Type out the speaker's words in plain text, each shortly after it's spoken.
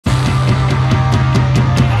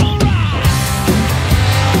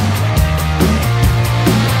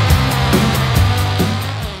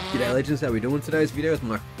Congratulations, how we doing? Today's video is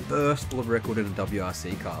my first world record in a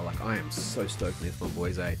WRC car. Like, I am so stoked for this one,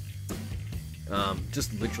 boys, eh?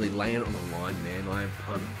 Just literally laying on the line, man.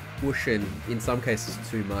 I'm pushing, in some cases,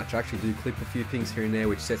 too much. I actually do clip a few things here and there,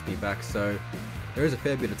 which sets me back, so there is a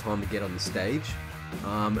fair bit of time to get on the stage.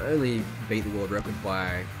 Only beat the world record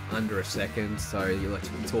by under a second, so you're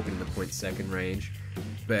talking in the 0.2 range.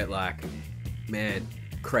 But, like, man,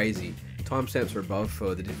 crazy. Timestamps are above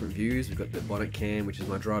for the different views. We've got the bonnet cam, which is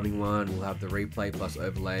my driving one. We'll have the replay plus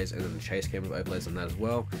overlays, and then the chase cam with overlays on that as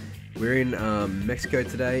well. We're in Mexico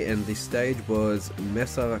today, and the stage was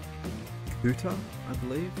MESA CUATA, I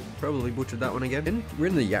believe. Probably butchered that one again. And we're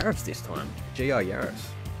in the Yaris this time. GR Yaris.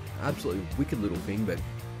 Absolutely wicked little thing, but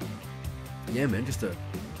yeah, man, just a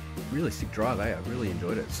really sick drive, eh? I really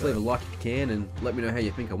enjoyed it. Just leave a like if you can, and let me know how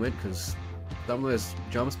you think I went, because some of those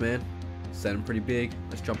jumps, man, set them pretty big.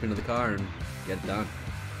 Let's jump into the car and get it done.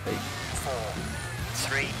 Peace. 4,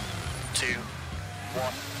 3, 2,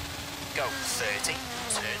 1, go. 30,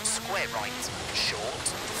 turn square right, short,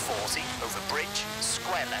 40, over bridge,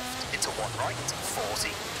 square left, into 1 right, 40,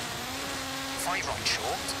 5 right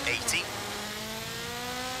short, 80,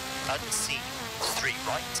 unseen, 3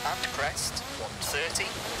 right and crest, 130,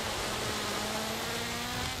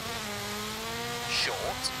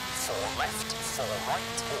 short, 4 left, 4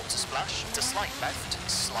 right, water splash, to slight left,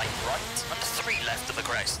 slight right, and 3 left of the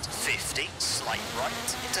crest, 50, slight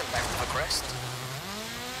right, into left of the crest,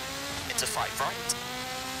 into 5 right,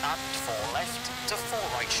 and 4 left, to 4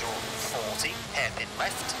 right short, 40, hairpin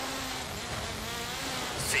left,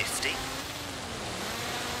 50,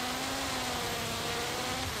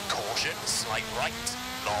 caution, slight right,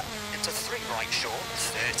 long, into 3 right short,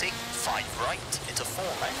 30, 5 right, into 4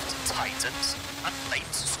 left, tightens, and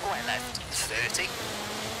late square left, 30,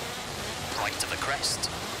 right of the crest,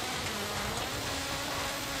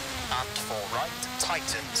 and 4 right,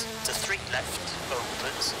 tightens, to 3 left,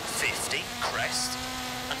 opens, 50, crest,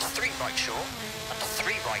 and 3 right short, and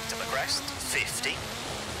 3 right of the crest, 50,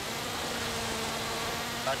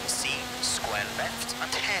 unseen, square left,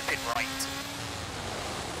 and hairpin right,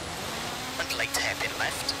 and late hairpin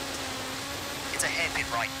left, it's a hairpin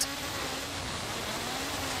right,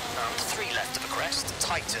 and 3 left of the crest,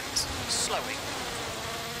 tightens, slowing,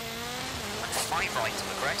 and 5 right of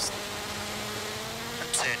the crest, and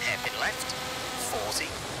turn hairpin left, 40,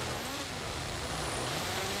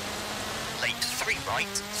 late 3 right,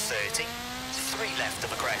 30, 3 left of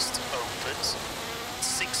the crest, opens,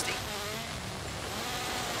 60,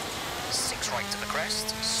 6 right of the crest,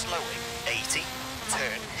 slowing, 80,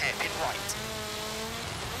 turn hairpin right,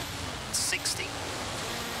 60,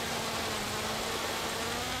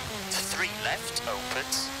 3 left,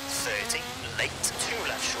 opens, 30, late, 2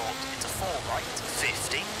 left short, into 4 right,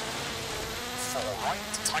 50, 4 right,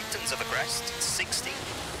 tightens of the crest, 60,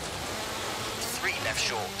 3 left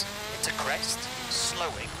short, into crest,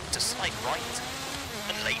 slowing, to slight right,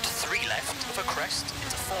 and late 3 left of a crest,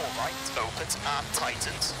 into 4 right, opens and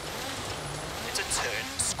tightens, into turn,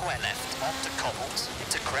 square left, onto cobbles,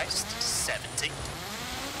 into crest, 70,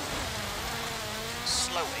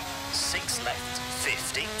 slowing, 6 left,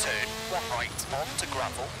 50, turn, 1 right, onto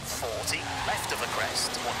gravel, 40, left of the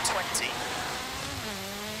crest, 120,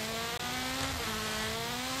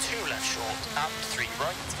 2 left short, and 3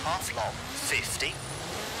 right, half long, 50,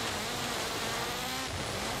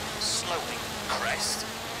 slowing, crest,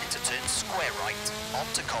 into turn square right,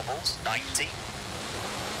 onto cobbles, 90,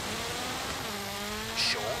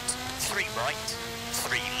 short, 3 right,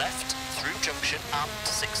 3 left, through junction, and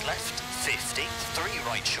 6 left, 50, 3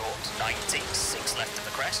 right short, 90, 6 left of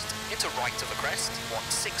the crest, into right of the crest,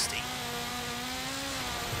 160,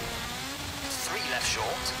 3 left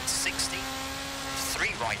short, 60,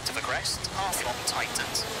 3 right of the crest, half long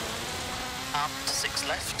tightens, and 6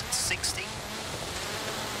 left, 60,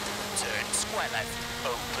 turn square left,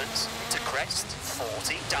 opens, into crest,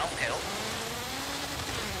 40, downhill,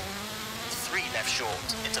 3 left short,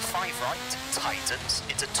 into 5 right, tightens,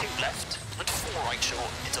 into 2 left, and 4 right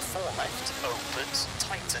short, into 4 left, opens,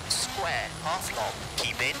 tightens, square, half long,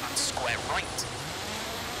 keep in, and square right,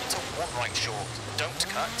 into 1 right short, don't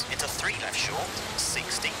cut, into 3 left short,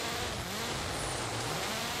 60,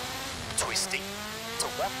 twisty, to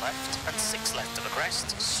 1 left, and 6 left of the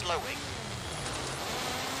crest, slowing,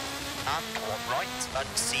 and 1 right,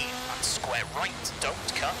 unseen, and square right, don't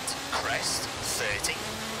cut, crest, 30,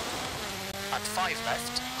 and 5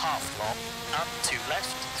 left, half long, and 2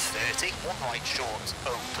 left, 30, 1 right short,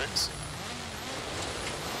 opens,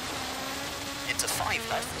 into 5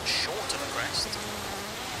 left, short of the crest,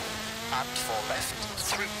 and 4 left,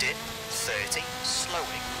 through dip, 30,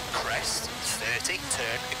 slowing, crest, 30,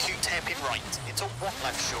 turn, acute hairpin right, into 1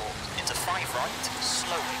 left short, into 5 right,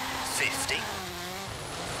 slowing, 50,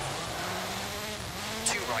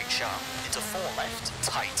 2 right sharp, into 4 left,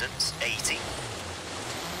 tightens, 80,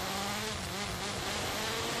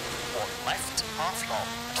 1 left, half long,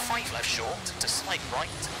 and 5 left short, to slight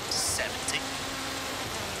right, 70,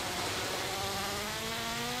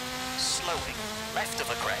 slowing, left of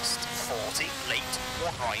a crest, 40, late,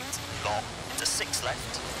 1 right, long, into 6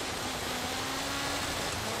 left,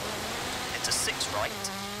 into 6 right,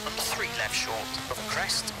 and 3 left short of a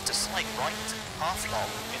crest, into slight right, half long,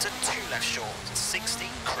 into 2 left short, 60,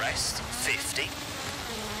 crest, 50,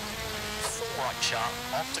 4 right sharp,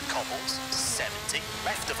 onto cobbles, 70,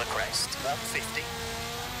 left of a crest, 150,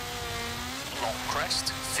 long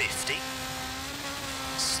crest, 50,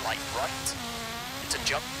 slight right, into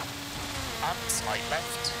jump, and slight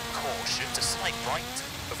left, caution to slight right,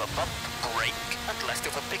 of a bump, brake, and left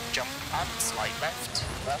of a big jump, and slight left,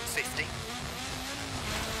 150,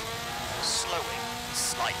 slowing,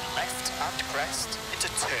 slight left and crest, into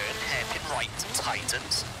turn, hairpin right,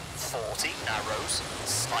 tightens, 40, narrows,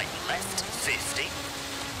 slight left, 50,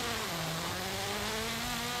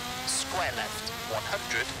 square left,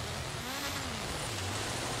 100,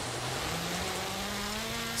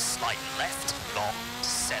 slight left, long,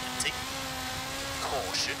 70,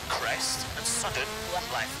 caution, crest, and sudden, 1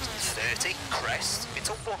 left, 30, crest,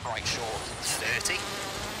 into 1 right short, 30,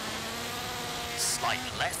 slight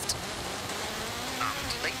left,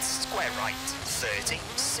 and late, square right, 30,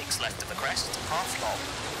 6 left of the crest, half long,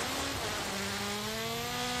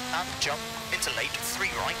 and jump, into late, 3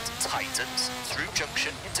 right, tightens, through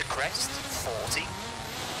junction, into crest, 40,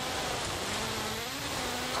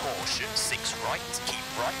 caution, 6 right, keep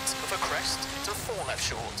right of a crest, into 4 left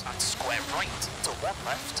short, and square right, to 1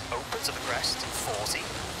 left, opens of a crest, 40,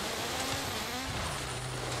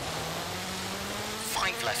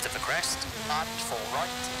 5 left of a crest, and 4 right,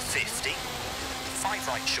 50, 5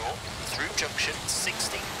 right short, through junction,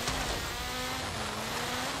 60,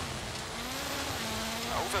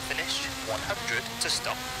 over finish, 100 to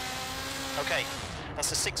stop. Okay,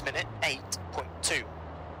 that's a 6 minute 8.2.